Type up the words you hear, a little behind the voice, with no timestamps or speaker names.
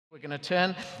We're going to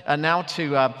turn now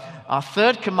to our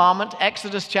third commandment,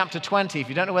 Exodus chapter 20. If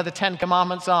you don't know where the 10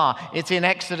 commandments are, it's in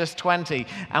Exodus 20.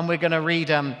 And we're going to read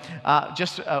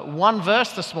just one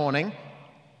verse this morning.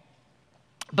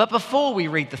 But before we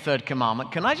read the third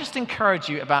commandment, can I just encourage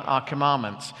you about our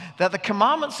commandments? That the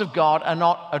commandments of God are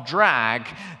not a drag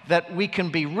that we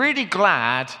can be really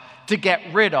glad to get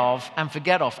rid of and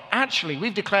forget of. Actually,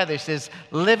 we've declared this as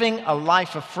living a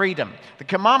life of freedom. The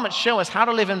commandments show us how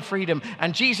to live in freedom,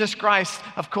 and Jesus Christ,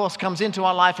 of course, comes into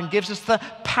our life and gives us the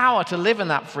power to live in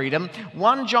that freedom.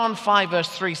 1 John 5 verse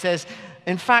 3 says,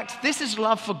 in fact, this is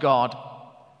love for God,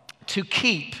 to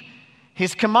keep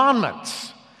his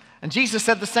commandments. And Jesus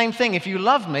said the same thing. If you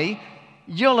love me,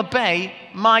 you'll obey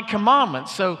my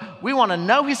commandments. So we want to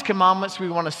know his commandments, we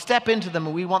want to step into them,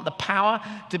 and we want the power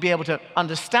to be able to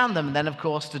understand them, and then, of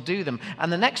course, to do them.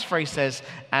 And the next phrase says,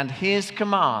 and his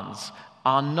commands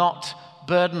are not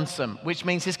burdensome, which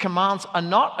means his commands are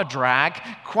not a drag,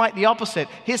 quite the opposite.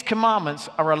 His commandments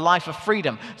are a life of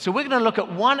freedom. So we're going to look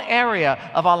at one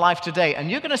area of our life today, and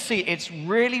you're going to see it's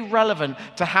really relevant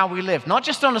to how we live, not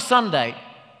just on a Sunday,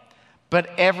 but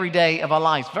every day of our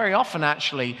lives. Very often,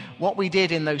 actually, what we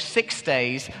did in those 6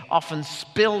 days often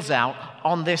spills out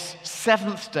on this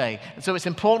 7th day. And so it's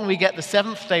important we get the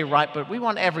 7th day right, but we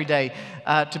want every day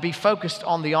to be focused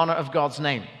on the honor of God's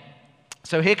name.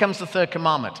 So here comes the third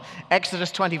commandment, Exodus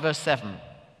 20, verse 7.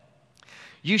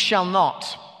 You shall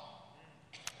not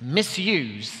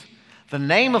misuse the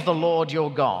name of the Lord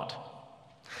your God,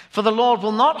 for the Lord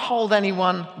will not hold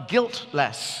anyone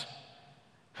guiltless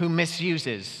who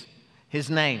misuses his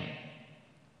name.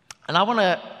 And I want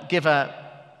to give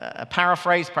a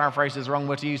paraphrase is the wrong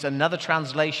word to use, another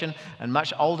translation, a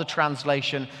much older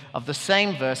translation of the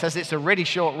same verse, as it's a really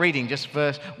short reading, just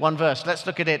one verse. Let's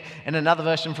look at it in another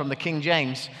version from the King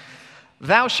James.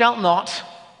 Thou shalt not,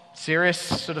 serious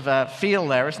sort of a feel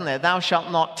there, isn't there? Thou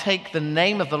shalt not take the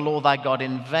name of the Lord thy God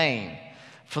in vain,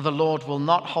 for the Lord will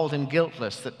not hold him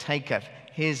guiltless that taketh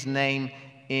his name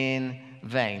in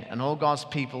vain. And all God's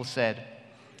people said,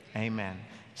 amen.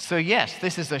 So yes,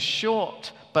 this is a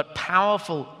short but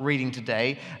powerful reading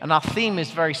today, and our theme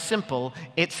is very simple.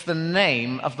 It's the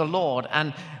name of the Lord.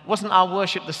 And wasn't our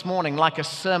worship this morning like a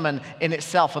sermon in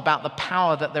itself about the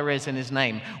power that there is in his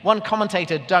name? One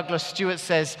commentator, Douglas Stewart,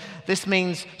 says this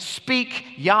means speak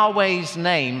Yahweh's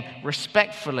name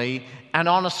respectfully and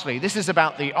honestly. This is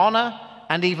about the honor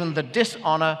and even the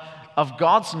dishonor of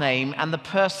God's name and the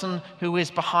person who is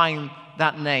behind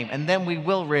that name. And then we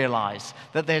will realize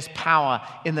that there's power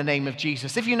in the name of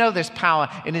Jesus. If you know there's power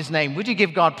in his name, would you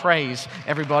give God praise,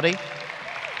 everybody?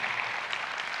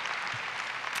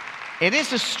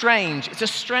 It's a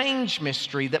strange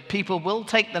mystery that people will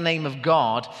take the name of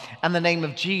God and the name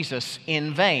of Jesus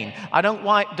in vain. I don't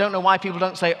know why people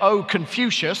don't say, oh,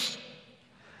 Confucius,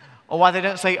 or why they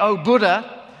don't say, oh,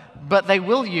 Buddha, but they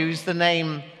will use the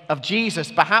name of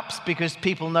Jesus, perhaps because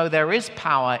people know there is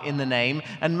power in the name,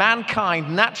 and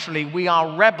mankind, naturally, we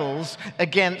are rebels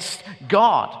against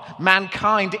God.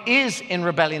 Mankind is in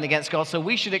rebellion against God, so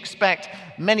we should expect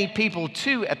many people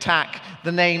to attack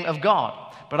the name of God.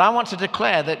 But I want to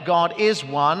declare that God is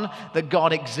one, that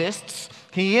God exists.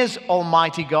 He is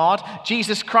Almighty God.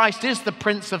 Jesus Christ is the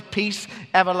Prince of Peace,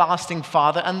 everlasting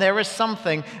Father, and there is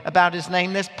something about his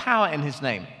name. There's power in his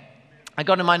name. I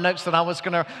got in my notes that I was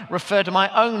going to refer to my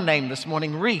own name this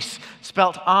morning, Rhys,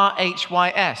 spelt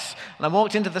R-H-Y-S. And I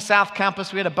walked into the South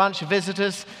Campus. We had a bunch of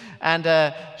visitors.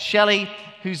 And Shelley,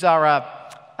 who's our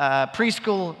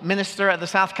preschool minister at the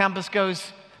South Campus,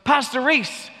 goes, Pastor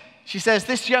Rhys. She says,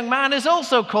 this young man is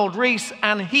also called Rhys,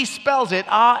 and he spells it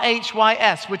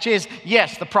R-H-Y-S, which is,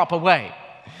 yes, the proper way.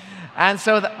 And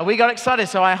so we got excited,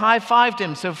 so I high-fived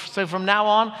him. So from now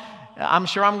on, I'm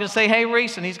sure I'm going to say, hey,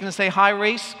 Rhys, and he's going to say, hi,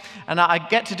 Rhys. And I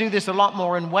get to do this a lot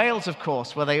more in Wales, of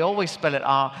course, where they always spell it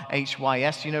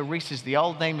R-H-Y-S. You know, Rhys is the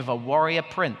old name of a warrior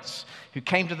prince who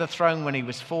came to the throne when he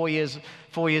was 4 years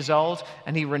old,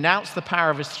 and he renounced the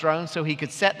power of his throne so he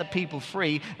could set the people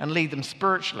free and lead them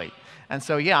spiritually. And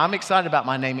so, yeah, I'm excited about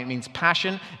my name. It means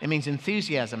passion. It means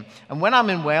enthusiasm. And when I'm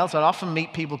in Wales, I often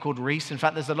meet people called Rhys. In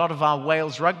fact, there's a lot of our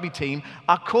Wales rugby team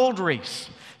are called Rhys.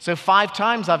 So 5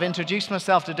 times I've introduced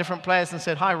myself to different players and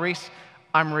said, hi, Rhys,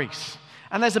 I'm Rhys.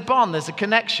 And there's a bond, there's a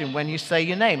connection when you say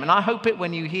your name. And I hope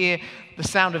when you hear the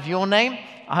sound of your name,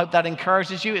 I hope that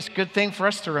encourages you. It's a good thing for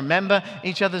us to remember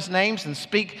each other's names and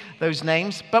speak those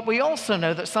names. But we also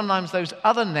know that sometimes those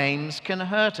other names can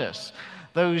hurt us.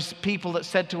 Those people that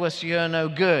said to us, you're no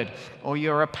good, or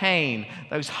you're a pain,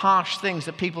 those harsh things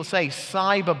that people say.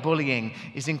 Cyberbullying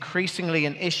is increasingly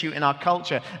an issue in our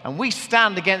culture, and we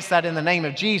stand against that in the name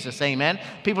of Jesus, amen?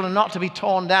 People are not to be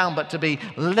torn down, but to be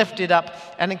lifted up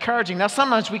and encouraging. Now,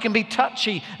 sometimes we can be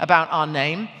touchy about our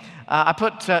name. I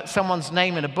put someone's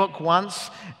name in a book once,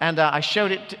 and I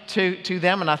showed it to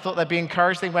them, and I thought they'd be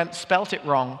encouraged. They spelt it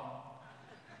wrong.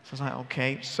 I was like,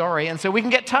 okay, sorry. And so we can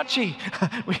get touchy.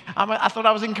 I thought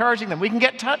I was encouraging them. We can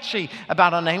get touchy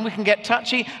about our name. We can get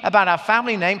touchy about our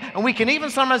family name. And we can even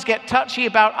sometimes get touchy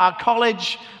about our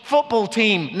college football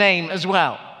team name as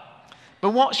well. But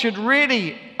what should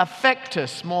really affect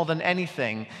us more than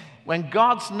anything, when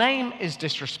God's name is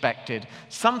disrespected,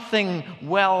 something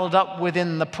welled up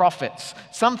within the prophets,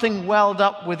 something welled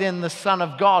up within the Son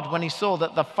of God when he saw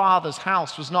that the Father's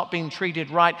house was not being treated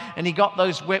right, and he got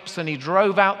those whips and he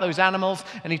drove out those animals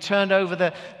and he turned over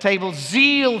the table.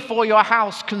 Zeal for your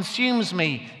house consumes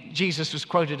me, Jesus was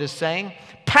quoted as saying.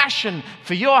 Passion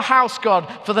for your house, God,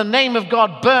 for the name of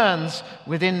God burns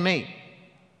within me.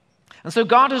 And so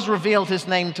God has revealed his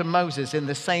name to Moses in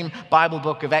the same Bible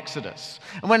book of Exodus.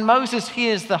 And when Moses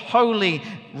hears the holy,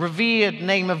 revered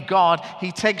name of God,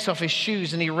 he takes off his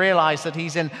shoes and he realizes that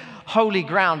he's in holy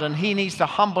ground and he needs to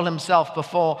humble himself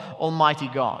before Almighty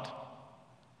God.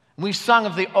 We've sung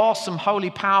of the awesome, holy,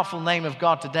 powerful name of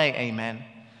God today, amen.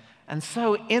 And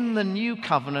so in the new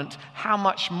covenant, how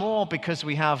much more, because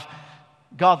we have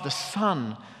God the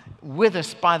Son with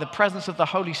us by the presence of the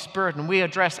Holy Spirit, and we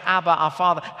address Abba, our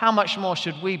Father, how much more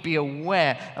should we be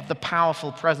aware of the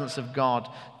powerful presence of God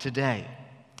today?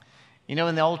 You know,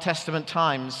 in the Old Testament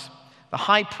times, the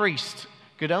high priest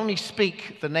could only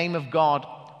speak the name of God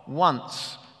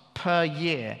once per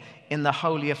year in the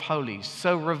Holy of Holies.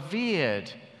 So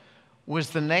revered was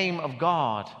the name of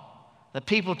God that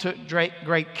people took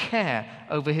great care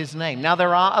over his name. Now,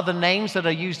 there are other names that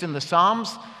are used in the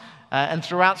Psalms and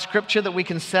throughout Scripture that we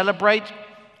can celebrate.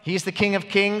 He's the King of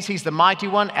Kings. He's the Mighty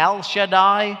One, El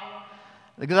Shaddai,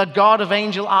 the God of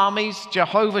angel armies,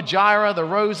 Jehovah Jireh, the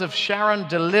Rose of Sharon,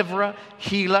 Deliverer,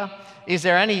 Healer. Is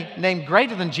there any name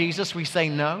greater than Jesus? We say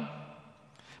no.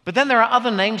 But then there are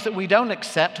other names that we don't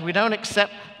accept. We don't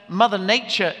accept Mother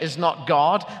Nature is not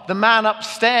God. The man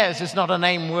upstairs is not a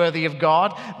name worthy of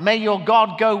God. May your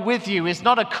God go with you is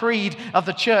not a creed of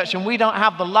the church, and we don't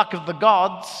have the luck of the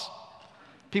gods.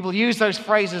 People use those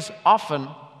phrases often,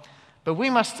 but we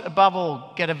must, above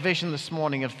all, get a vision this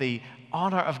morning of the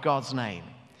honor of God's name.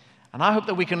 And I hope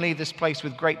that we can leave this place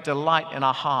with great delight in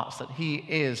our hearts that he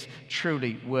is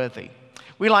truly worthy.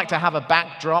 We like to have a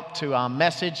backdrop to our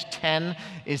message. 10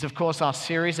 is, of course, our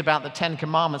series about the 10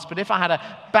 Commandments. But if I had a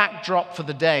backdrop for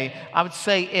the day, I would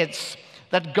say it's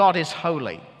that God is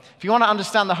holy. If you want to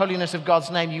understand the holiness of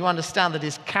God's name, you understand that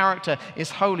his character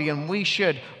is holy, and we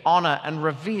should honor and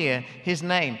revere his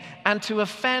name. And to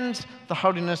offend the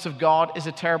holiness of God is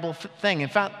a terrible thing. In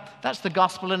fact, that's the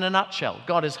gospel in a nutshell.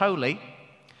 God is holy.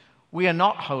 We are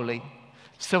not holy.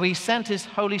 So he sent his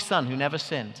holy Son, who never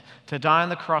sinned, to die on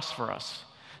the cross for us,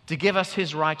 to give us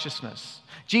his righteousness.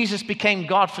 Jesus became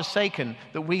God forsaken,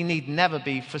 that we need never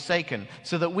be forsaken,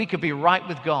 so that we could be right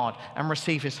with God and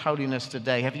receive his holiness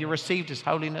today. Have you received his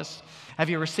holiness? Have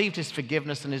you received his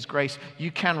forgiveness and his grace?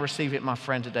 You can receive it, my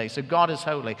friend, today. So God is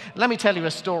holy. Let me tell you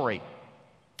a story.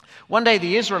 One day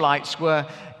the Israelites were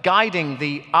guiding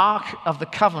the Ark of the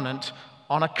Covenant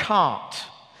on a cart.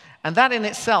 And that in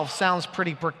itself sounds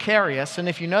pretty precarious. And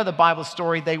if you know the Bible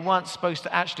story, they weren't supposed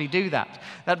to actually do that.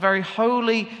 That very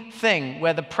holy thing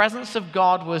where the presence of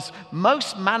God was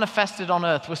most manifested on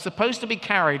earth was supposed to be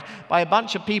carried by a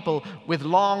bunch of people with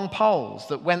long poles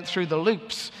that went through the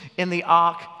loops in the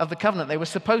Ark of the Covenant. They were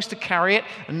supposed to carry it,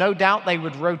 and no doubt they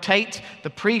would rotate the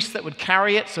priests that would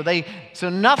carry it so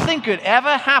nothing could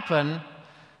ever happen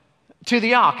to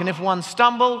the Ark. And if one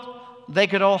stumbled, they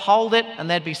could all hold it and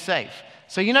they'd be safe.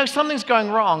 So you know something's going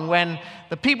wrong when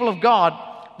the people of God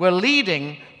were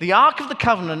leading the Ark of the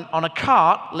Covenant on a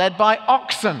cart led by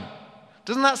oxen.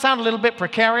 Doesn't that sound a little bit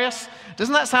precarious?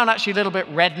 Doesn't that sound actually a little bit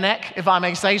redneck, if I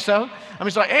may say so? I mean,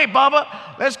 it's like, hey, Bubba,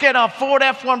 let's get our Ford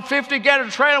F-150, get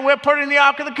a trailer, and we're putting the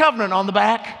Ark of the Covenant on the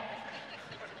back.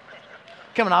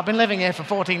 Come on, I've been living here for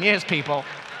 14 years, people.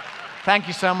 Thank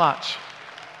you so much.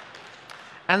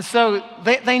 And so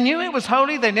they knew it was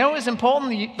holy. They knew it was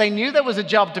important. They knew there was a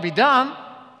job to be done.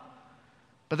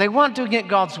 But they weren't doing it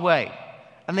God's way.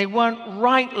 And they weren't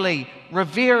rightly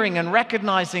revering and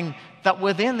recognizing that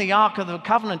within the Ark of the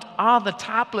Covenant are the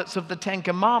tablets of the 10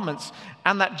 Commandments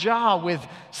and that jar with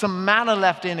some manna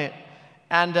left in it.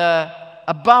 And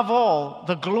above all,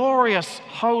 the glorious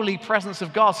holy presence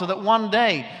of God, so that one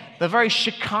day The very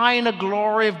Shekinah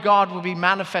glory of God will be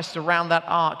manifest around that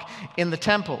ark in the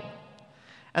temple.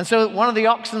 And so one of the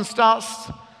oxen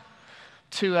starts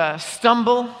to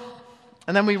stumble.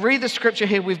 And then we read the scripture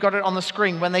here. We've got it on the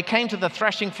screen. When they came to the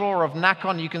threshing floor of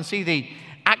Nacon, you can see the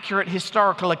accurate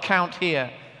historical account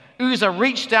here. Uzzah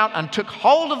reached out and took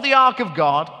hold of the ark of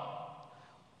God,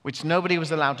 which nobody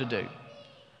was allowed to do,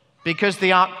 because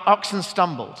the oxen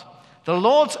stumbled. The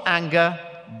Lord's anger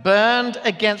burned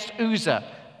against Uzzah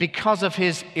because of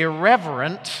his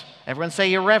irreverent, everyone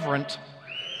say irreverent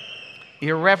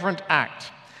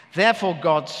act. Therefore,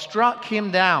 God struck him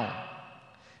down,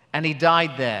 and he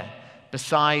died there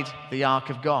beside the ark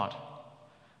of God.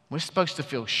 We're supposed to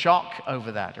feel shock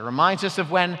over that. It reminds us of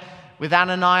when, with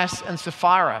Ananias and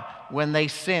Sapphira, when they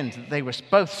sinned, they were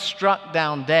both struck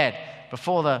down dead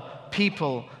before the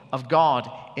people of God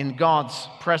in God's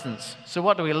presence. So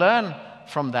what do we learn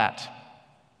from that?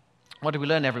 What do we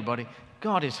learn, everybody?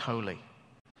 God is holy.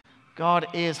 God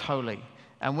is holy.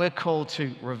 And we're called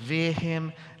to revere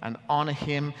him and honor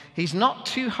him. He's not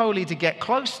too holy to get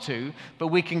close to, but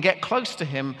we can get close to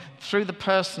him through the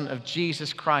person of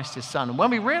Jesus Christ, his son. And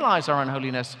when we realize our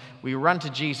unholiness, we run to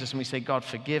Jesus and we say, God,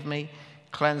 forgive me,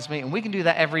 cleanse me. And we can do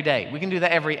that every day. We can do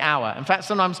that every hour. In fact,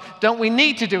 sometimes don't we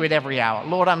need to do it every hour?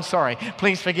 Lord, I'm sorry.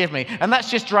 Please forgive me. And that's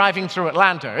just driving through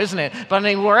Atlanta, isn't it? But I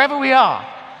mean, wherever we are,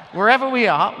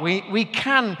 we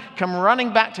can come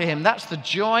running back to him. That's the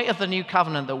joy of the new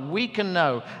covenant, that we can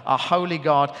know our holy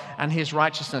God and his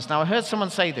righteousness. Now, I heard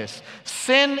someone say this.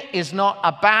 Sin is not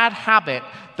a bad habit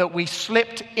that we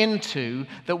slipped into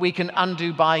that we can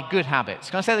undo by good habits.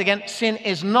 Can I say that again? Sin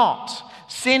is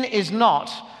not,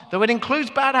 though it includes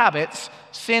bad habits,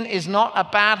 sin is not a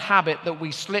bad habit that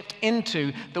we slipped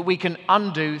into that we can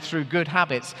undo through good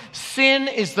habits. Sin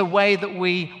is the way that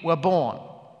we were born.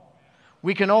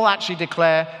 We can all actually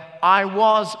declare, I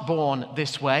was born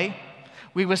this way.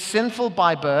 We were sinful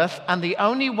by birth, and the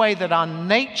only way that our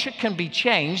nature can be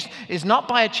changed is not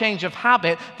by a change of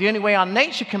habit. The only way our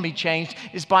nature can be changed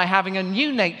is by having a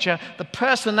new nature, the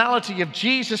personality of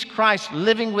Jesus Christ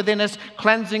living within us,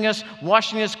 cleansing us,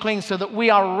 washing us clean, so that we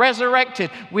are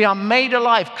resurrected. We are made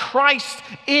alive. Christ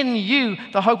in you,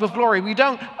 the hope of glory. We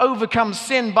don't overcome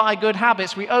sin by good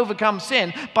habits. We overcome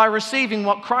sin by receiving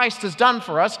what Christ has done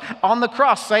for us on the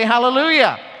cross. Say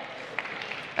hallelujah.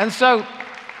 And so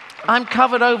I'm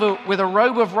covered over with a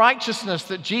robe of righteousness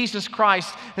that Jesus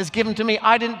Christ has given to me.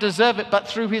 I didn't deserve it, but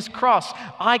through his cross,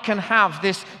 I can have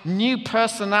this new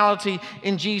personality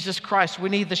in Jesus Christ. We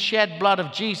need the shed blood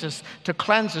of Jesus to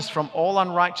cleanse us from all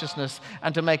unrighteousness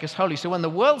and to make us holy. So when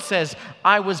the world says,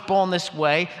 I was born this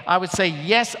way, I would say,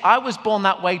 yes, I was born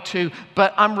that way too,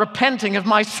 but I'm repenting of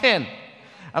my sin.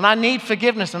 And I need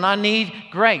forgiveness and I need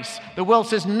grace. The world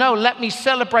says, no, let me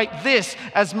celebrate this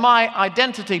as my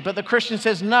identity. But the Christian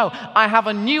says, no, I have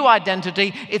a new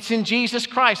identity. It's in Jesus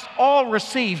Christ, all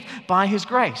received by his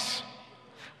grace.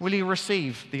 Will you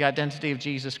receive the identity of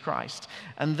Jesus Christ?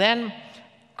 And then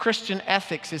Christian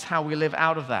ethics is how we live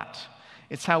out of that.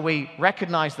 It's how we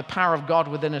recognize the power of God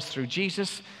within us through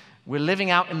Jesus. We're living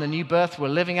out in the new birth. We're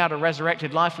living out a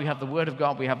resurrected life. We have the Word of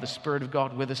God. We have the Spirit of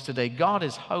God with us today. God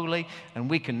is holy, and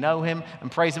we can know him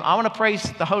and praise him. I want to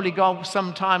praise the holy God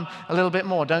sometime a little bit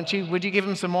more, don't you? Would you give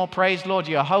him some more praise? Lord,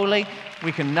 you're holy.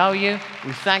 We can know you.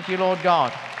 We thank you, Lord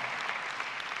God.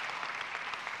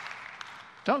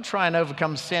 Don't try and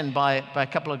overcome sin by a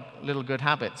couple of little good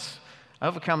habits.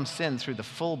 Overcome sin through the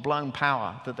full-blown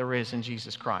power that there is in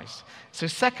Jesus Christ. So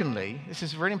secondly, this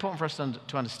is really important for us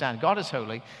to understand. God is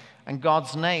holy, and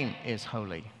God's name is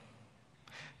holy.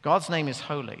 God's name is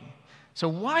holy. So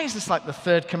why is this like the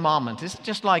third commandment? Is it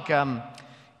just like a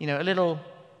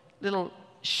little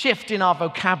shift in our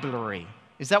vocabulary?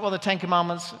 Is that what the Ten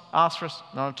Commandments ask for us?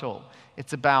 Not at all.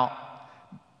 It's about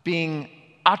being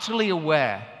utterly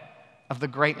aware of the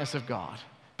greatness of God,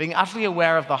 being utterly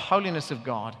aware of the holiness of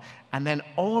God, and then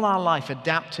all our life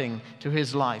adapting to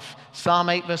his life. Psalm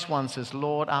 8 verse 1 says,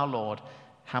 Lord, our Lord,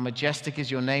 how majestic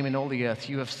is your name in all the earth.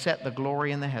 You have set the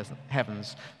glory in the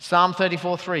heavens. Psalm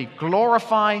 34:3,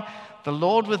 glorify the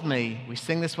Lord with me. We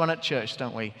sing this one at church,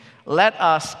 don't we? Let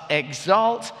us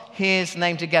exalt his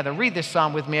name together. Read this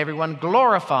psalm with me, everyone.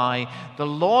 Glorify the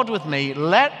Lord with me.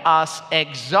 Let us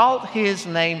exalt his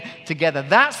name together.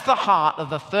 That's the heart of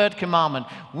the third commandment.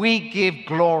 We give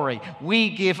glory.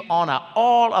 We give honor.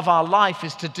 All of our life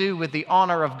is to do with the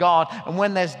honor of God. And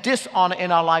when there's dishonor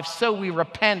in our life, so we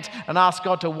repent and ask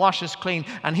God to wash us clean.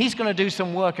 And he's going to do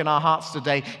some work in our hearts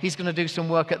today. He's going to do some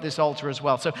work at this altar as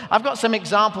well. So I've got some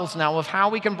examples now of how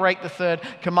we can break the third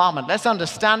commandment. Let's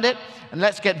understand it and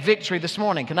let's get victory this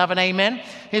morning. Can I have an amen?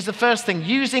 Here's the first thing: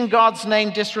 using God's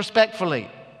name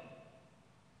disrespectfully.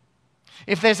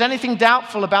 If there's anything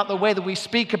doubtful about the way that we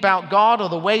speak about God or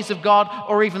the ways of God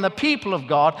or even the people of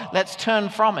God, let's turn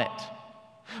from it.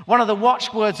 One of the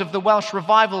watchwords of the Welsh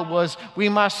revival was, we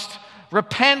must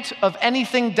repent of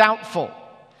anything doubtful.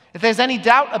 If there's any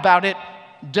doubt about it,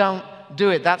 don't do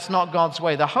it. That's not God's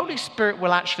way. The Holy Spirit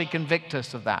will actually convict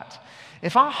us of that.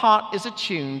 If our heart is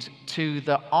attuned to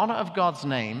the honor of God's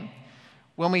name,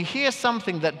 when we hear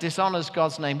something that dishonors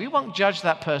God's name, we won't judge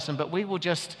that person, but we will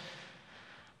just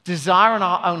desire in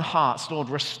our own hearts, Lord,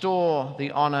 restore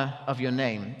the honor of your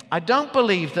name. I don't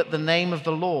believe that the name of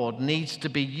the Lord needs to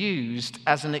be used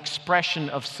as an expression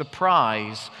of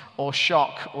surprise or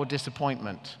shock or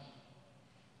disappointment.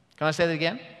 Can I say that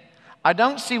again? I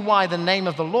don't see why the name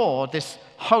of the Lord, this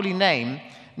holy name,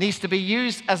 needs to be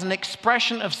used as an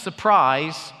expression of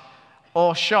surprise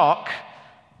or shock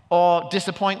or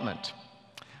disappointment.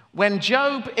 When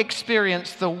Job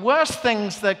experienced the worst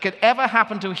things that could ever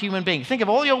happen to a human being, think of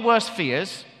all your worst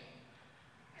fears,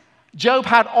 Job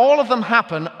had all of them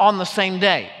happen on the same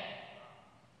day.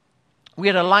 We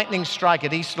had a lightning strike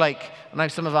at East Lake. I know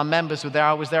some of our members were there.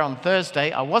 I was there on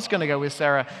Thursday. I was going to go with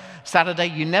Sarah Saturday.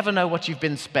 You never know what you've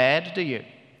been spared, do you?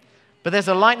 But there's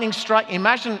a lightning strike.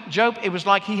 Imagine Job, it was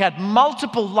like he had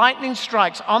multiple lightning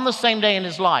strikes on the same day in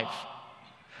his life.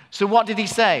 So what did he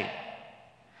say?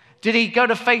 Did he go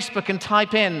to Facebook and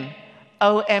type in,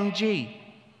 OMG?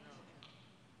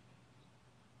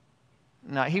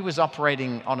 No, he was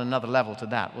operating on another level to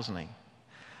that, wasn't he?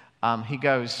 He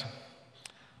goes,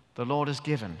 the Lord has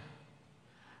given,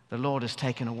 the Lord has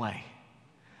taken away.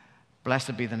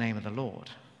 Blessed be the name of the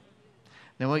Lord.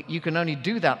 Now, you can only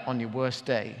do that on your worst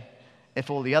day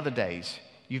if all the other days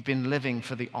you've been living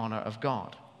for the honor of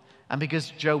God. And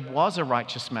because Job was a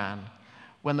righteous man,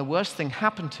 when the worst thing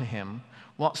happened to him,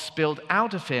 what spilled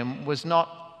out of him was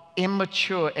not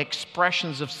immature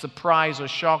expressions of surprise or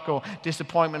shock or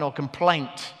disappointment or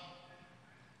complaint.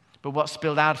 But what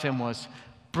spilled out of him was,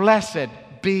 blessed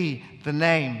be the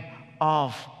name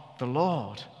of the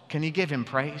Lord. Can you give him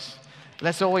praise?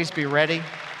 Let's always be ready.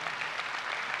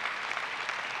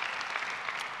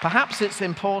 Perhaps it's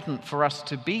important for us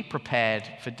to be prepared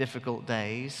for difficult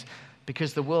days,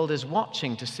 because the world is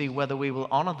watching to see whether we will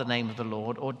honor the name of the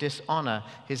Lord or dishonor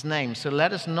his name. So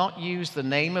let us not use the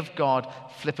name of God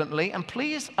flippantly. And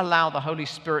please allow the Holy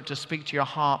Spirit to speak to your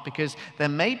heart, because there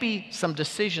may be some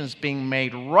decisions being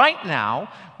made right now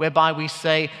whereby we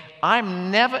say,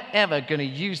 I'm never, ever going to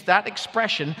use that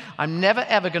expression. I'm never,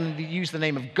 ever going to use the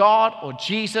name of God or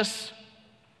Jesus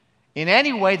in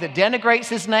any way that denigrates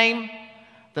his name,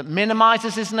 that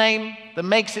minimizes his name, that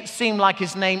makes it seem like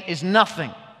his name is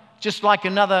nothing. Just like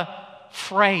another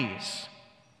phrase.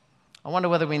 I wonder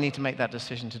whether we need to make that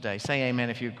decision today. Say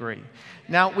amen if you agree.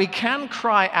 Now, we can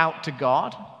cry out to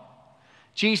God.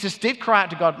 Jesus did cry out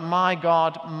to God, my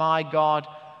God,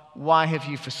 why have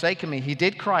you forsaken me? He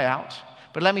did cry out.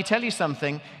 But let me tell you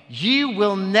something. You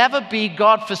will never be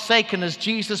God forsaken as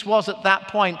Jesus was at that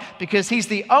point, because he's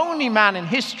the only man in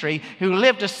history who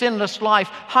lived a sinless life,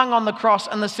 hung on the cross,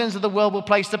 and the sins of the world were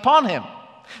placed upon him.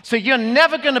 So you're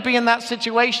never going to be in that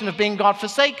situation of being God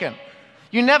forsaken.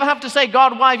 You never have to say,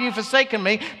 God, why have you forsaken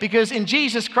me? Because in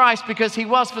Jesus Christ, because he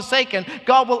was forsaken,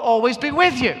 God will always be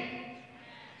with you.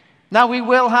 Now, we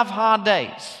will have hard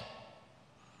days.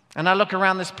 And I look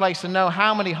around this place and know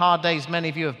how many hard days many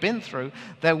of you have been through.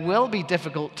 There will be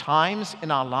difficult times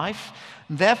in our life.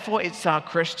 Therefore, it's our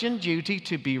Christian duty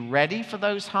to be ready for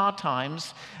those hard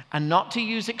times and not to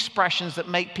use expressions that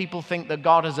make people think that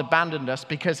God has abandoned us,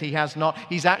 because he has not.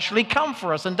 He's actually come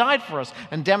for us and died for us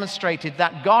and demonstrated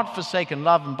that God-forsaken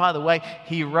love. And by the way,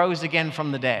 he rose again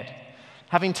from the dead.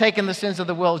 Having taken the sins of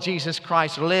the world, Jesus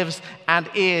Christ lives and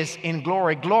is in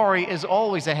glory. Glory is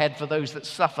always ahead for those that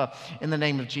suffer in the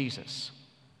name of Jesus.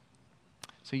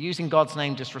 So using God's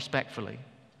name disrespectfully,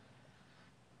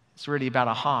 it's really about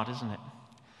our heart, isn't it?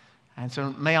 And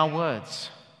so may our words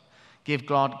give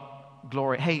God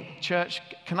glory. Hey, church,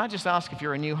 can I just ask, if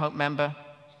you're a New Hope member,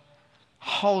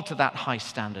 hold to that high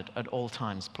standard at all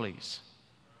times, please.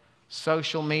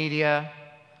 Social media,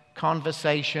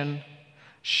 conversation,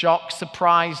 shock,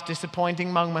 surprise,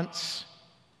 disappointing moments.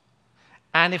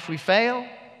 And if we fail,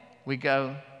 we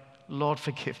go, Lord,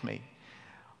 forgive me.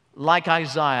 Like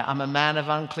Isaiah, I'm a man of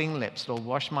unclean lips. Lord,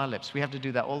 wash my lips. We have to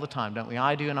do that all the time, don't we?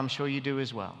 I do, and I'm sure you do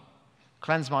as well.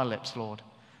 Cleanse my lips, Lord.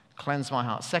 Cleanse my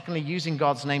heart. Secondly, using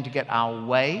God's name to get our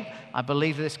way. I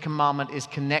believe this commandment is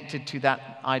connected to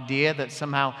that idea that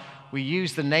somehow we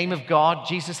use the name of God.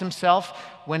 Jesus himself,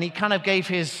 when he kind of gave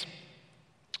his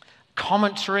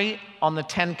commentary on the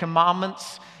 10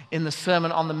 Commandments in the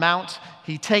Sermon on the Mount,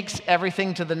 he takes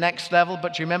everything to the next level.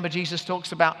 But you remember Jesus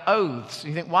talks about oaths.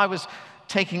 You think, why was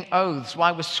taking oaths?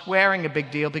 Why was swearing a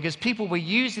big deal? Because people were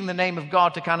using the name of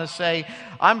God to kind of say,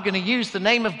 I'm going to use the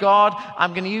name of God.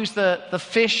 I'm going to use the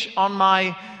fish on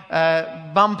my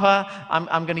bumper.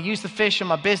 I'm going to use the fish on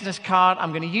my business card.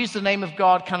 I'm going to use the name of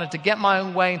God kind of to get my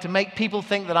own way and to make people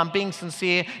think that I'm being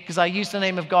sincere because I use the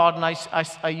name of God and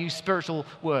I use spiritual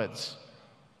words.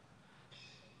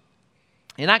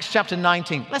 In Acts chapter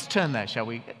 19, let's turn there, shall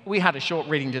we? We had a short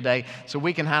reading today, so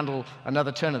we can handle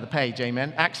another turn of the page,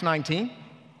 amen? Acts 19.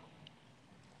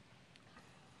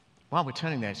 While we're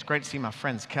turning there, it's great to see my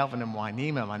friends Kelvin and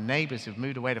Wynema, my neighbors who've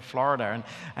moved away to Florida,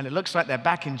 and it looks like they're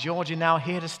back in Georgia now,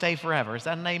 here to stay forever. Is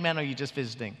that an amen, or are you just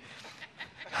visiting?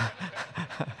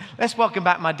 Let's welcome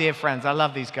back my dear friends. I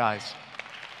love these guys.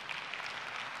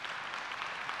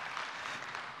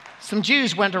 Some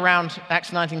Jews went around,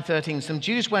 Acts 19:13, some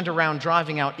Jews went around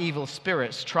driving out evil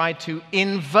spirits, tried to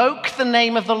invoke the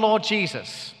name of the Lord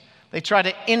Jesus. They tried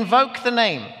to invoke the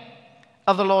name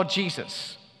of the Lord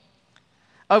Jesus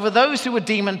over those who were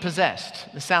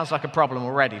demon-possessed. This sounds like a problem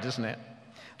already, doesn't it?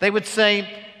 They would say,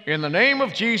 in the name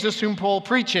of Jesus whom Paul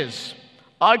preaches,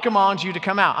 I command you to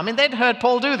come out. I mean, they'd heard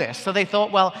Paul do this, so they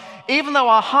thought, well, even though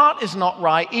our heart is not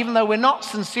right, even though we're not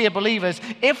sincere believers,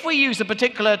 if we use a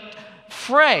particular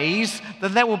phrase,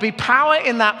 then there will be power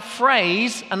in that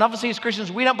phrase. And obviously as Christians,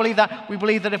 we don't believe that. We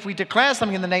believe that if we declare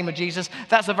something in the name of Jesus,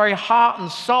 that's the very heart and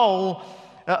soul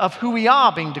of who we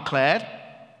are being declared.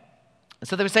 And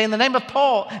so they would say, in the name of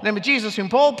Paul, in the name of Jesus, whom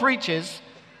Paul preaches,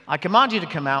 I command you to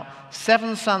come out.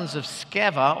 7 sons of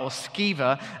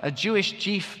Sceva, a Jewish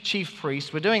chief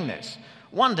priest, were doing this.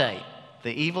 One day,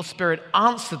 the evil spirit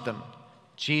answered them,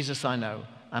 Jesus I know,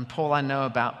 and Paul I know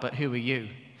about, but who are you?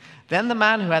 Then the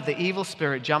man who had the evil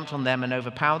spirit jumped on them and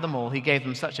overpowered them all. He gave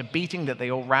them such a beating that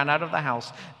they all ran out of the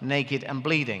house naked and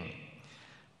bleeding.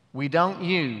 We don't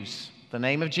use the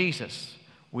name of Jesus.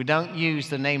 We don't use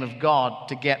the name of God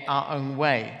to get our own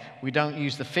way. We don't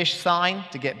use the fish sign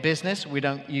to get business. We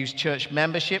don't use church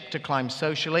membership to climb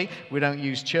socially. We don't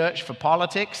use church for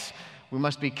politics. We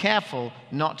must be careful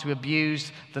not to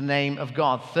abuse the name of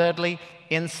God. Thirdly,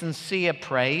 insincere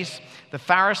praise. The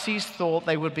Pharisees thought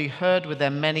they would be heard with their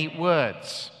many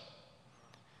words.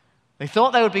 They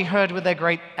thought they would be heard with their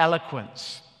great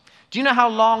eloquence. Do you know how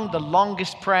long the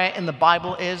longest prayer in the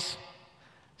Bible is?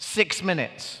 6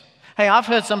 minutes. Hey, I've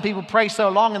heard some people pray so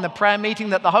long in the prayer meeting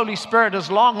that the Holy Spirit has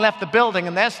long left the building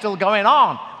and they're still going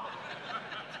on.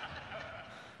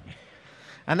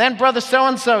 And then brother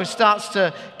so-and-so starts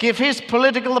to give his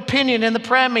political opinion in the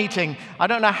prayer meeting. I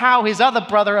don't know how his other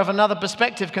brother of another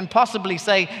perspective can possibly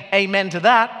say amen to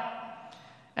that.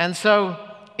 And so,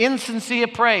 insincere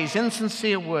praise,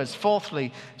 insincere words.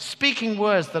 Fourthly, speaking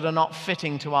words that are not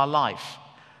fitting to our life.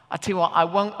 I tell you what, I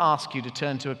won't ask you to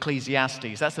turn to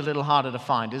Ecclesiastes. That's a little harder to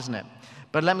find, isn't it?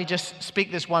 But let me just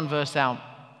speak this one verse out.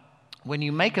 When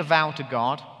you make a vow to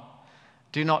God,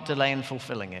 do not delay in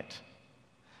fulfilling it.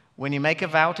 When you make a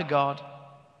vow to God,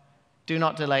 do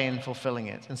not delay in fulfilling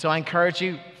it. And so I encourage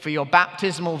you, for your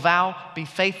baptismal vow, be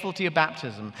faithful to your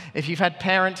baptism. If you've had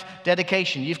parent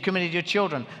dedication, you've committed your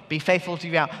children, be faithful to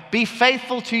your vow. Be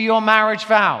faithful to your marriage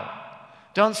vow.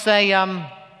 Don't say,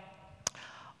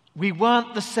 we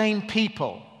weren't the same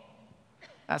people.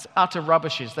 That's utter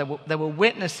rubbishes. There were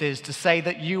witnesses to say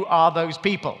that you are those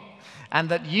people. And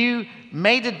that you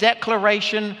made a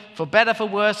declaration for better, for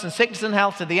worse, and sickness and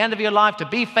health to the end of your life, to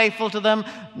be faithful to them,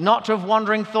 not to have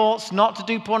wandering thoughts, not to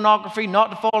do pornography, not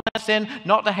to fall in sin,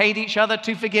 not to hate each other,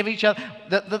 to forgive each other.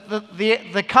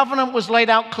 The covenant was laid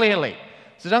out clearly.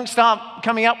 So don't start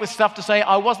coming up with stuff to say,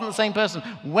 I wasn't the same person.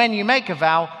 When you make a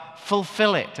vow,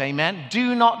 fulfill it, amen?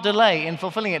 Do not delay in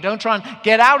fulfilling it. Don't try and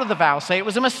get out of the vow. Say it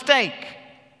was a mistake.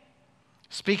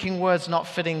 Speaking words not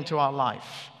fitting to our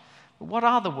life. But what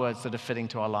are the words that are fitting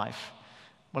to our life?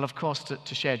 Well, of course,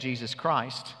 to share Jesus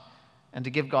Christ and to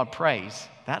give God praise.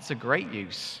 That's a great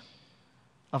use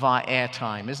of our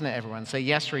airtime, isn't it, everyone? Say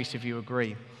yes, Rhys, if you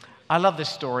agree. I love this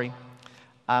story.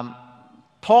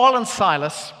 Paul and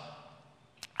Silas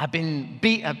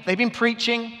they've been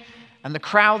preaching, and the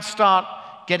crowd start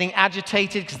getting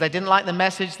agitated because they didn't like the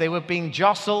message. They were being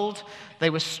jostled.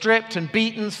 They were stripped and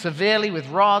beaten severely with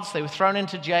rods. They were thrown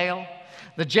into jail.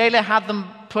 The jailer had them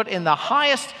put in the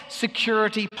highest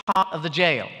security part of the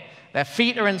jail. Their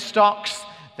feet are in stocks.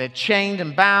 They're chained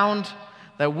and bound.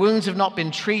 Their wounds have not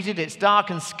been treated. It's dark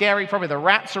and scary. Probably the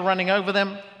rats are running over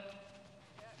them.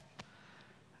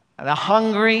 They're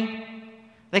hungry.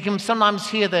 They can sometimes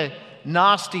hear the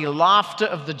nasty laughter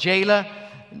of the jailer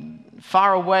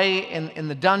far away in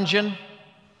the dungeon.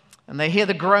 And they hear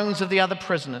the groans of the other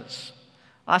prisoners.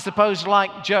 I suppose,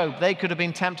 like Job, they could have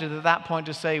been tempted at that point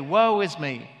to say, woe is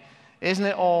me. Isn't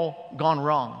it all gone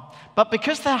wrong? But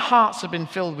because their hearts have been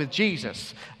filled with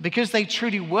Jesus, because they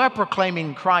truly were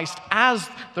proclaiming Christ as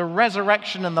the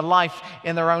resurrection and the life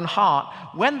in their own heart,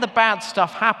 when the bad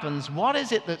stuff happens, what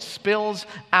is it that spills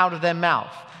out of their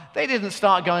mouth? They didn't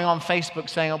start going on Facebook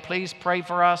saying, oh, please pray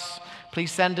for us.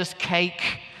 Please send us cake.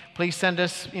 Please send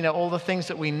us, all the things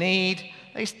that we need.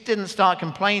 They didn't start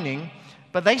complaining,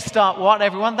 but they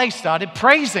started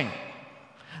praising.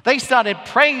 They started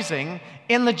praising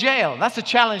in the jail. That's a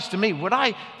challenge to me. Would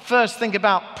I first think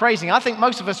about praising? I think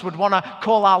most of us would want to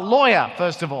call our lawyer,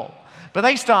 first of all. But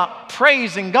they start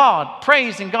praising God,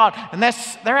 and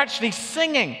they're actually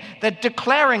singing. They're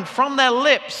declaring from their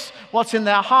lips what's in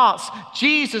their hearts.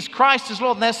 Jesus Christ is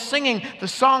Lord, and they're singing the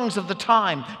songs of the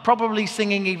time, probably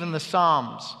singing even the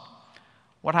Psalms.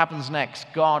 What happens next?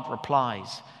 God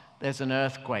replies. There's an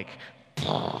earthquake.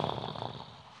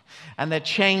 And their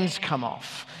chains come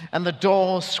off, and the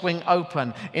doors swing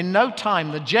open. In no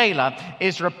time, the jailer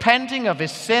is repenting of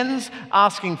his sins,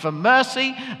 asking for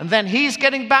mercy, and then he's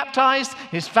getting baptized,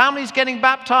 his family's getting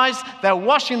baptized, they're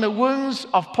washing the wounds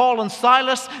of Paul and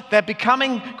Silas, they're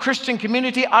becoming Christian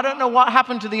community. I don't know what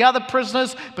happened to the other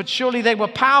prisoners, but surely they were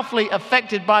powerfully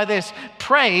affected by this.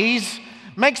 Praise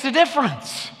makes a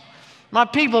difference. My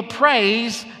people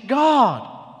praise God.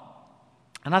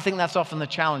 And I think that's often the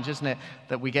challenge, isn't it?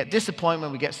 That we get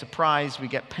disappointment, we get surprise, we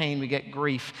get pain, we get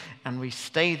grief, and we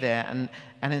stay there.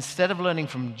 And instead of learning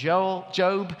from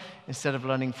Job, instead of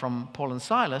learning from Paul and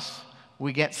Silas,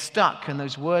 we get stuck in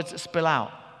those words that spill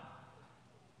out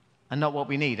and not what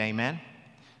we need, amen?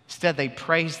 Instead, they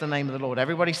praise the name of the Lord.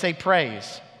 Everybody say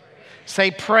praise. Say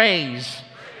praise.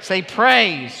 Say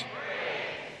praise.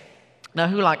 Now,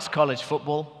 who likes college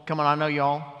football? Come on, I know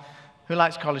y'all. Who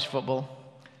likes college football?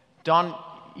 Don,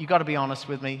 you got to be honest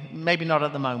with me. Maybe not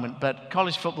at the moment, but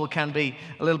college football can be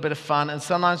a little bit of fun. And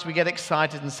sometimes we get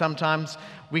excited, and sometimes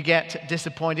we get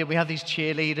disappointed. We have these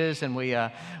cheerleaders, and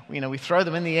we throw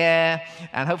them in the air,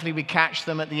 and hopefully we catch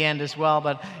them at the end as well.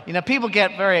 But people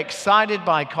get very excited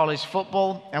by college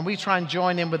football, and we try and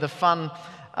join in with the fun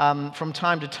from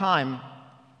time to time.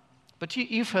 But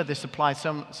you've heard this applied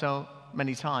so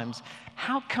many times.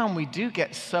 How come we do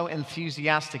get so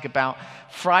enthusiastic about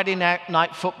Friday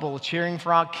night football, cheering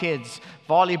for our kids,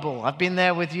 volleyball? I've been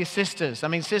there with your sisters.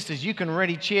 Sisters, you can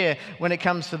really cheer when it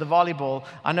comes to the volleyball.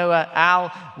 I know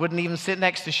Al wouldn't even sit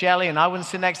next to Shelley, and I wouldn't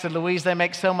sit next to Louise. They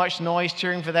make so much noise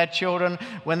cheering for their children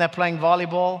when they're playing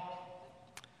volleyball.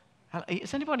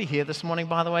 Is anybody here this morning,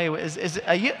 by the way?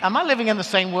 Am I living in the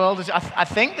same world? I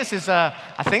think this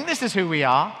is who we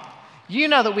are. You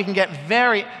know that we can get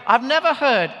I've never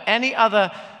heard any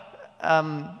other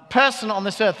person on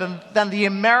this earth than the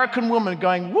American woman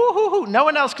going, woo-hoo-hoo. No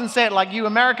one else can say it like you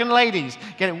American ladies.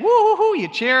 Get it, woo-hoo-hoo,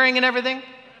 you're cheering and everything.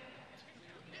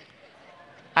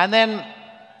 And then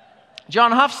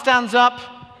John Huff stands up,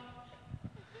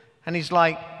 and he's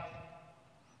like,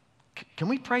 can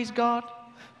we praise God?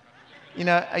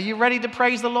 Are you ready to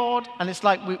praise the Lord? And it's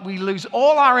like we lose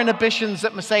all our inhibitions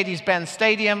at Mercedes-Benz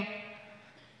Stadium.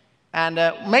 And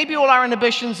maybe all our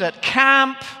inhibitions at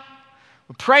camp,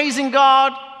 we're praising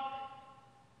God.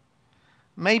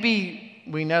 Maybe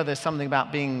we know there's something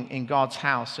about being in God's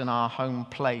house, in our home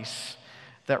place,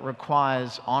 that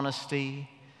requires honesty.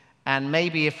 And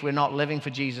maybe if we're not living for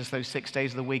Jesus those 6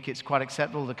 days of the week, it's quite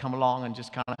acceptable to come along and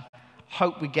just kind of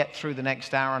hope we get through the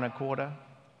next hour and a quarter.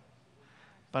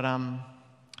 But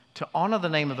to honor the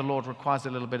name of the Lord requires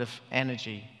a little bit of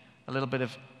energy, a little bit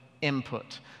of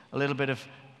input, a little bit of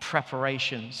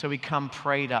preparation. So we come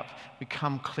prayed up, we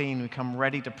come clean, we come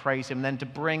ready to praise Him, then to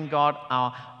bring God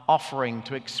our offering,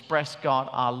 to express God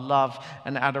our love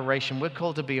and adoration. We're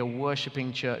called to be a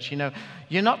worshiping church.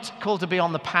 You're not called to be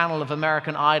on the panel of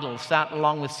American Idol, sat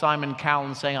along with Simon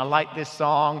Cowell saying, I like this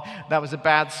song, that was a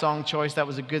bad song choice, that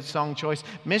was a good song choice.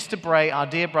 Mr. Bray, our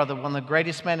dear brother, one of the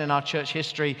greatest men in our church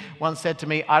history, once said to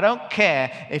me, I don't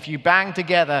care if you bang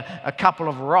together a couple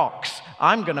of rocks,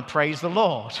 I'm going to praise the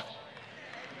Lord.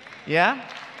 Yeah?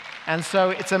 And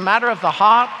so it's a matter of the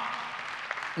heart.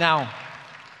 Now,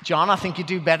 John, I think you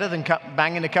do better than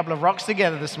banging a couple of rocks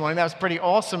together this morning. That was pretty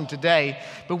awesome today.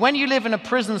 But when you live in a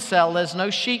prison cell, there's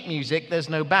no sheet music, there's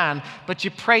no band, but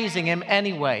you're praising Him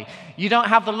anyway. You don't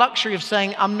have the luxury of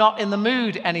saying, I'm not in the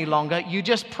mood any longer. You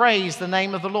just praise the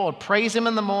name of the Lord. Praise Him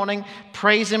in the morning,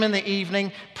 praise Him in the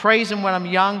evening, praise Him when I'm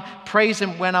young, praise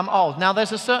Him when I'm old. Now,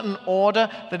 there's a certain order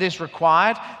that is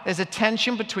required. There's a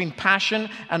tension between passion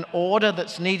and order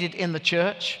that's needed in the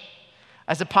church.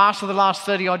 As a pastor the last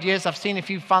 30-odd years, I've seen a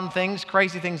few fun things,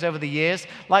 crazy things over the years.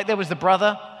 Like there was the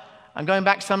brother. I'm going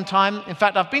back some time. In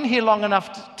fact, I've been here long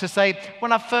enough to say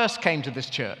when I first came to this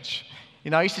church,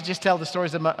 You know, I used to just tell the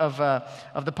stories of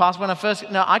the past. When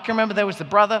I can remember there was the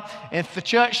brother. If the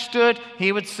church stood,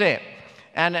 he would sit.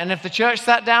 And if the church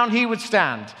sat down, he would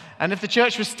stand. And if the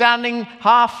church was standing,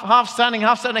 half standing,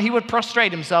 he would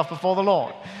prostrate himself before the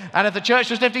Lord. And if the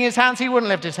church was lifting his hands, he wouldn't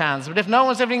lift his hands. But if no one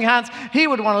was lifting his hands, he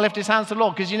would want to lift his hands to the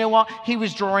Lord. Because you know what? He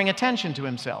was drawing attention to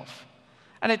himself.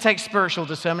 And it takes spiritual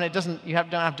discernment. You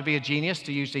don't have to be a genius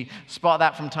to usually spot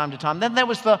that from time to time. Then there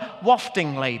was the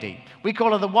wafting lady. We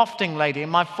call her the wafting lady in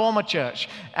my former church.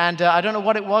 And I don't know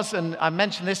what it was. And I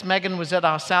mentioned this. Megan was at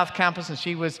our South Campus, and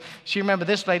she remembered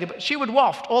this lady. But she would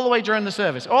waft all the way during the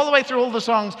service. All the way through all the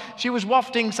songs, she was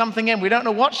wafting something in. We don't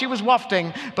know what she was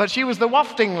wafting, but she was the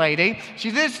wafting lady.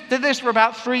 She did this for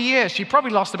about 3 years. She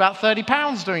probably lost about 30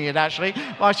 pounds doing it, actually,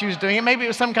 while she was doing it. Maybe it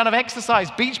was some kind of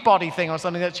exercise, beach body thing or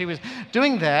something that she was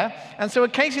doing there. And so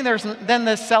occasionally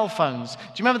there's cell phones. Do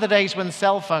you remember the days when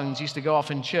cell phones used to go off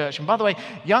in church? And by the way,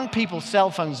 young people's cell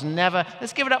phones never,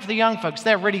 let's give it up for the young folks.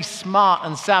 They're really smart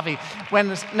and savvy. When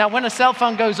a cell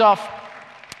phone goes off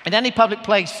in any public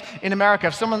place in America,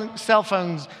 if someone's cell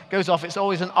phone goes off, it's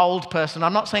always an old person.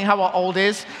 I'm not saying how old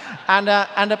is.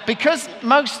 And because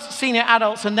most senior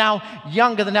adults are now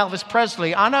younger than Elvis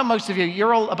Presley, I know most of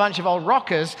you're all a bunch of old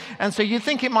rockers, and so you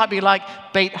think it might be like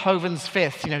Beethoven's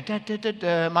Fifth, you know,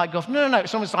 might go off. No.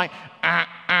 It's almost like,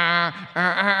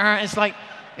 It's like,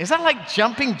 is that like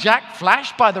Jumping Jack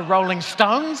Flash by the Rolling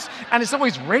Stones? And it's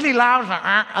always really loud,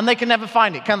 and they can never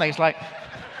find it, can they? It's like,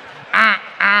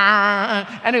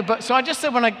 Anyway, so I just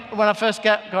said when I first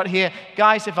got here,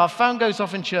 guys, if our phone goes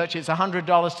off in church, it's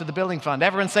 $100 to the building fund.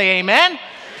 Everyone say amen?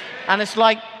 And it's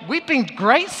like, we've been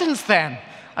great since then.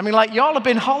 I mean, like, y'all have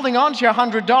been holding on to your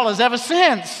 $100 ever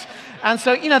since. And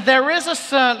so, you know, there is a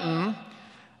certain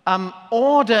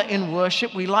order in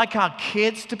worship. We like our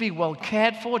kids to be well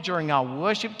cared for during our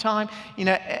worship time. You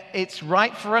know, it's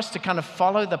right for us to kind of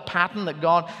follow the pattern that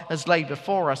God has laid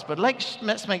before us. But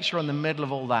let's make sure in the middle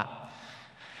of all that,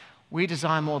 we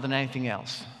desire more than anything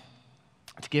else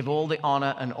to give all the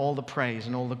honor and all the praise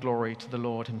and all the glory to the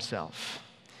Lord himself.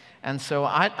 And so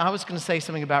I was going to say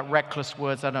something about reckless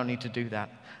words. I don't need to do that.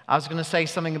 I was going to say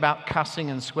something about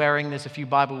cussing and swearing. There's a few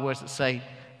Bible words that say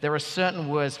there are certain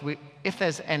words, if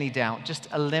there's any doubt, just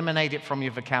eliminate it from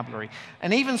your vocabulary.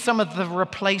 And even some of the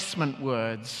replacement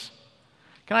words,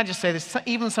 can I just say this?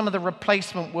 Even some of the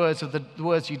replacement words of the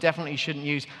words you definitely shouldn't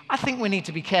use, I think we need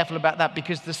to be careful about that,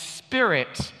 because the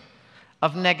spirit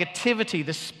of negativity,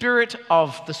 the spirit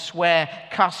of the swear,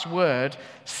 cuss word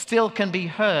still can be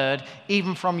heard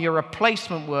even from your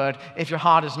replacement word if your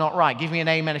heart is not right. Give me an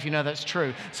amen if you know that's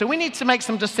true. So we need to make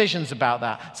some decisions about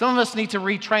that. Some of us need to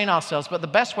retrain ourselves, but the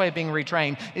best way of being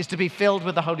retrained is to be filled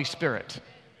with the Holy Spirit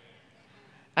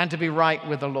and to be right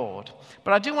with the Lord.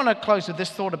 But I do want to close with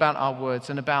this thought about our words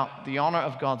and about the honor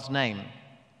of God's name.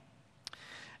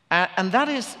 And that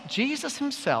is, Jesus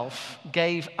himself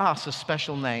gave us a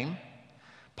special name.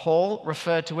 Paul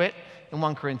referred to it in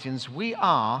 1 Corinthians. We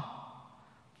are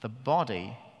the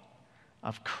body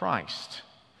of Christ.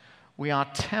 We are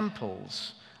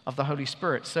temples of the Holy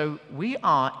Spirit. So we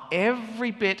are every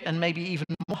bit and maybe even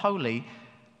more holy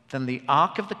than the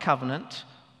Ark of the Covenant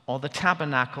or the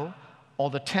tabernacle or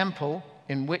the temple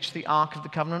in which the Ark of the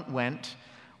Covenant went.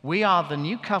 We are the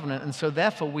new covenant, and so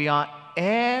therefore we are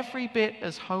every bit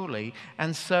as holy.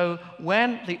 And so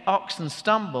when the oxen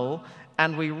stumble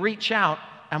and we reach out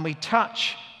and we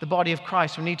touch the body of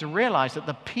Christ, we need to realize that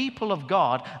the people of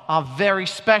God are very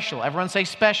special. Everyone say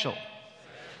special.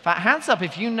 In fact, hands up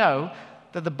if you know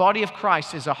that the body of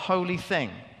Christ is a holy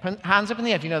thing. Hands up in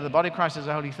the air if you know the body of Christ is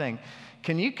a holy thing.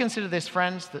 Can you consider this,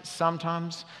 friends, that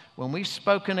sometimes when we've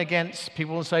spoken against,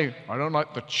 people will say, I don't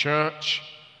like the church.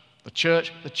 The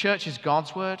church is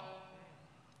God's word.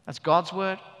 That's God's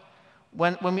word.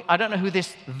 I don't know who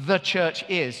the church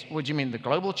is. What do you mean, the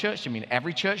global church? Do you mean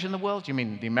every church in the world? Do you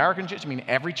mean the American church? Do you mean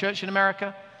every church in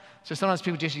America? So sometimes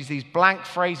people just use these blank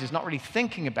phrases, not really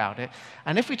thinking about it.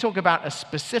 And if we talk about a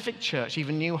specific church,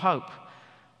 even New Hope,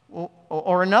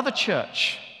 or another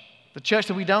church, the church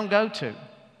that we don't go to,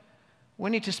 we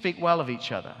need to speak well of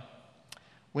each other.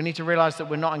 We need to realize that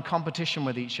we're not in competition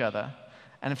with each other.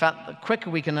 And in fact, the quicker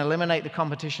we can eliminate the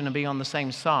competition and be on the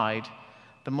same side,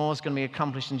 the more is going to be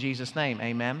accomplished in Jesus' name,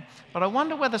 amen? But I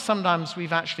wonder whether sometimes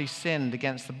we've actually sinned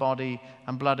against the body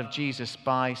and blood of Jesus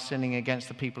by sinning against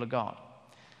the people of God.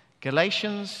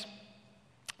 Galatians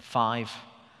 5,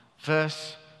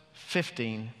 verse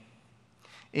 15.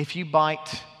 If you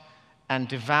bite and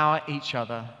devour each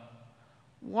other,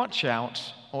 watch out,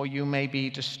 or you may be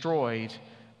destroyed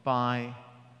by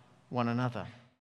one another.